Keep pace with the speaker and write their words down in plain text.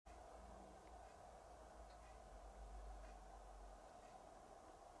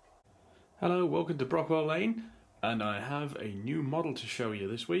Hello, welcome to Brockwell Lane, and I have a new model to show you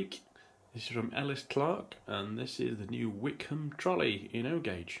this week. This is from Ellis Clark, and this is the new Wickham Trolley in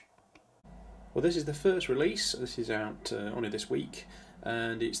O-gauge. Well, this is the first release. This is out only this week,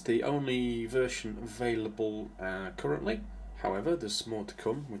 and it's the only version available currently. However, there's more to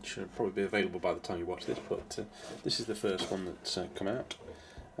come, which will probably be available by the time you watch this, but this is the first one that's come out,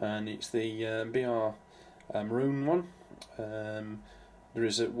 and it's the BR maroon one. There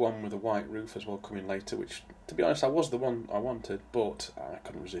is one with a white roof as well coming later, which, to be honest, was the one I wanted, but I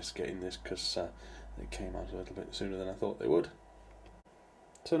couldn't resist getting this because they came out a little bit sooner than I thought they would.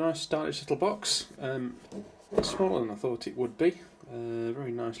 So nice, stylish little box. It's smaller than I thought it would be.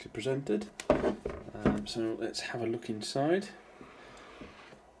 Very nicely presented. So let's have a look inside.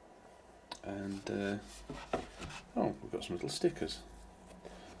 And we've got some little stickers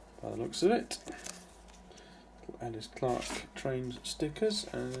by the looks of it. Ellis Clark Trains stickers,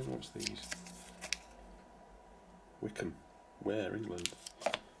 and what's these? Wickham, where England?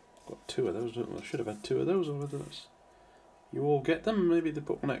 Got two of those, don't I? I should have had two of those, or whether that's... You all get them, maybe they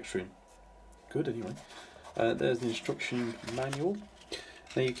put one extra in. Good, anyway. There's the instruction manual.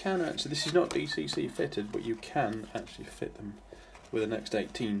 Now you can actually, this is not DCC fitted, but you can actually fit them with an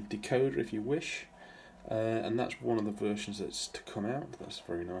X18 decoder if you wish. And that's one of the versions that's to come out. That's a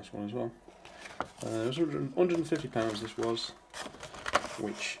very nice one as well. It was £150 this was,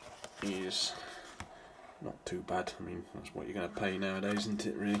 which is not too bad. I mean, that's what you're going to pay nowadays, isn't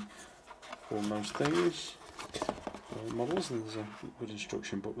it, really, for most things. Models, and there's a good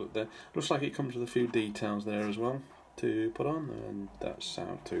instruction booklet there. Looks like it comes with a few details there as well to put on, and that's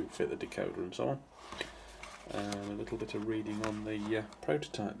how to fit the decoder and so on. And a little bit of reading on the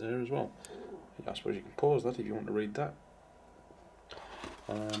prototype there as well. I suppose you can pause that if you want to read that.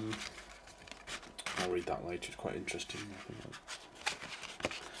 I'll read that later, it's quite interesting.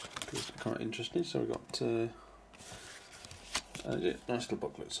 It's quite interesting. So we've got nice little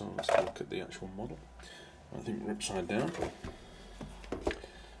booklet, so let's look at the actual model. I think we're upside down.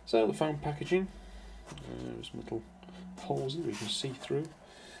 So the foam packaging, there's some little holes that we can see through.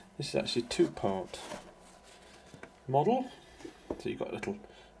 This is actually a two-part model. So you've got a little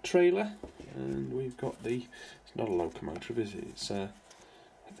trailer, and we've got it's not a locomotive, is it? It's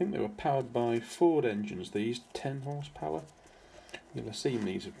I think they were powered by Ford engines, these 10 horsepower. You'll have seen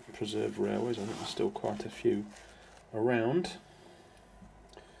these are preserved railways. I think there's still quite a few around.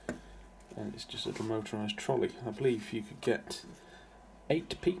 And it's just a little motorised trolley. I believe you could get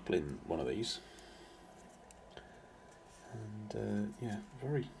 8 people in one of these. And yeah,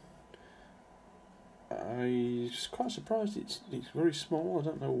 I was quite surprised. It's very small. I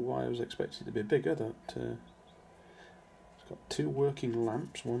don't know why I was expecting it to be bigger. It's got 2 working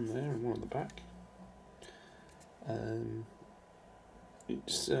lamps, one there and one at the back.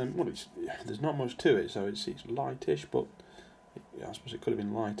 There's not much to it, so it's lightish, but I suppose it could have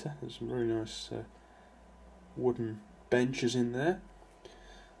been lighter. There's some very nice wooden benches in there,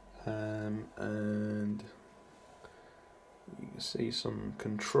 and you can see some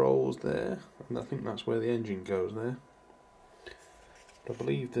controls there, and I think that's where the engine goes there. But I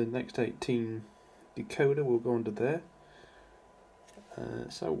believe the next 18 decoder will go under there.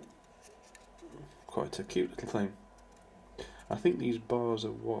 So quite a cute little thing. I think these bars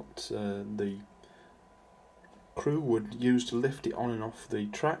are what the crew would use to lift it on and off the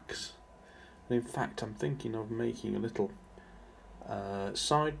tracks. And in fact, I'm thinking of making a little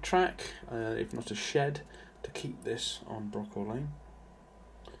side track, if not a shed, to keep this on Brockwell Lane.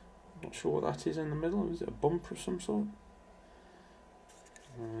 Not sure what that is in the middle. Is it a bumper of some sort?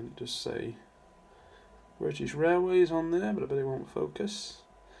 And it does say British Railways on there, but I bet it won't focus.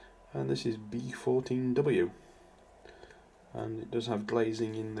 And this is B14W, and it does have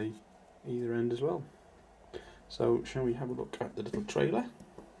glazing in the either end as well. So shall we have a look at the little trailer?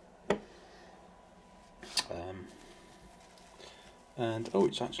 And oh,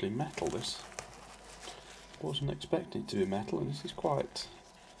 it's actually metal. This wasn't expecting it to be metal, and this is quite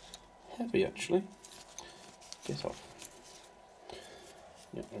heavy actually. Get off.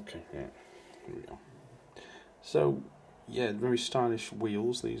 Yeah, okay, yeah. Here we go. So, yeah, very stylish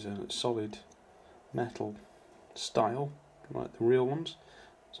wheels. These are solid metal style, like the real ones.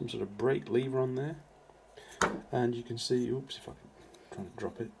 Some sort of brake lever on there. And you can see, oops, if I can try to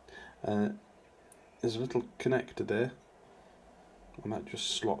drop it. There's a little connector there, and that just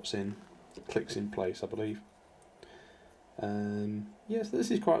slots in, clicks in place, I believe. Yes,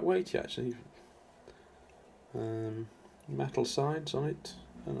 this is quite weighty actually. Metal sides on it,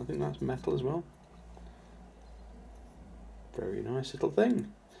 and I think that's metal as well. Very nice little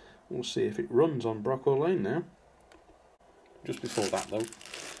thing. We'll see if it runs on Brockwell Lane now. Just before that though,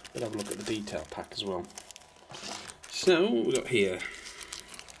 But have a look at the detail pack as well. So what we got here?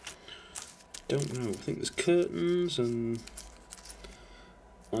 Don't know. I think there's curtains, and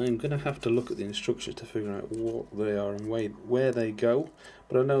I'm going to have to look at the instructions to figure out what they are and where they go.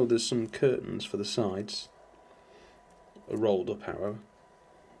 But I know there's some curtains for the sides, rolled up, however.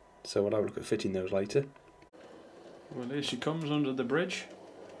 So I'll have a look at fitting those later. Well, here she comes under the bridge.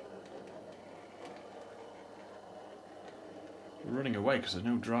 We're running away because there's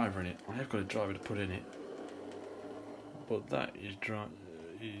no driver in it. I have got a driver to put in it, but that is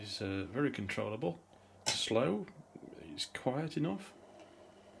very controllable. Slow. It's quiet enough.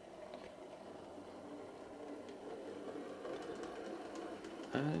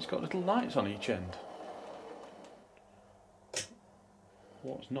 And it's got little lights on each end.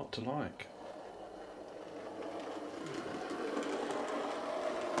 What's not to like?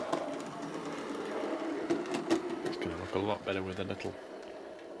 It's going to look a lot better with a little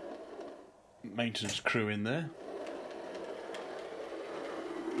maintenance crew in there.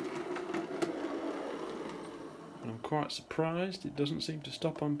 And I'm quite surprised it doesn't seem to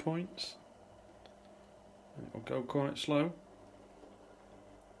stop on points. It will go quite slow.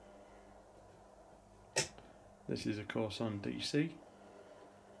 This is of course on DC.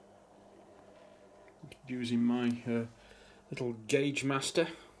 Using my little gauge master.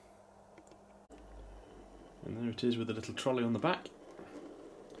 And there it is with a little trolley on the back.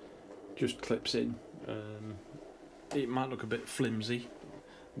 Just clips in. It might look a bit flimsy,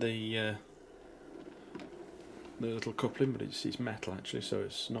 the little coupling, but it's metal actually, so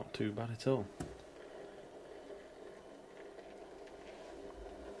it's not too bad at all.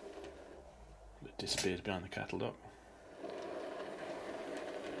 It disappears behind the cattle dock.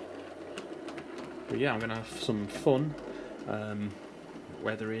 But yeah, I'm going to have some fun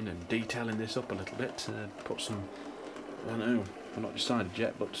weathering and detailing this up a little bit. Put some, I don't know, I've not decided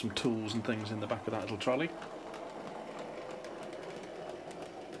yet, but some tools and things in the back of that little trolley.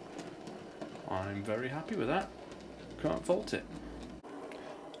 I'm very happy with that. Can't fault it.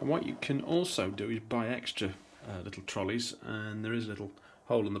 And what you can also do is buy extra little trolleys, and there is a little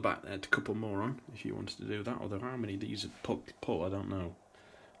hole in the back there to couple more on if you wanted to do that. Although how many of these pull, I don't know.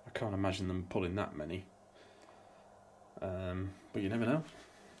 I can't imagine them pulling that many. But you never know.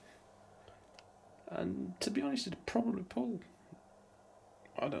 And to be honest, it'd probably pull,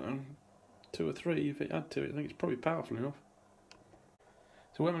 I don't know, 2 or 3 if it had to. I think it's probably powerful enough.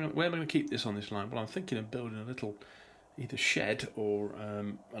 So where am I going to keep this on this line? Well, I'm thinking of building a little either shed or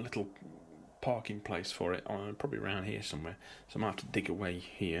a little parking place for it, probably around here somewhere. So I might have to dig away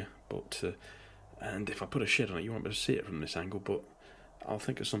here, but and if I put a shed on it, you won't be able to see it from this angle, but I'll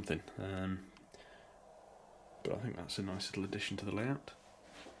think of something. But I think that's a nice little addition to the layout.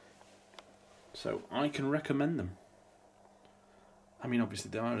 So I can recommend them. I mean, obviously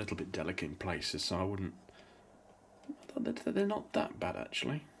they are a little bit delicate in places, so I wouldn't. They're not that bad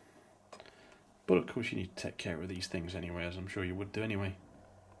actually. But of course you need to take care of these things anyway, as I'm sure you would do anyway.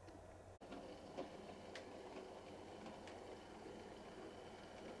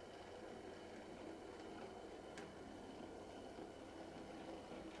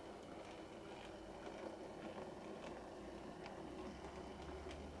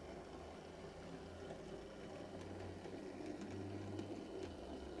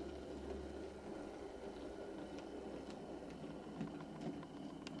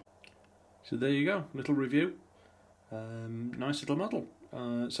 So there you go, little review. Nice little model.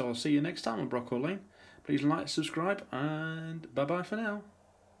 So I'll see you next time on Brockwell Lane. Please like, subscribe, and bye bye for now.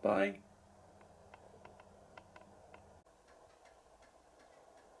 Bye.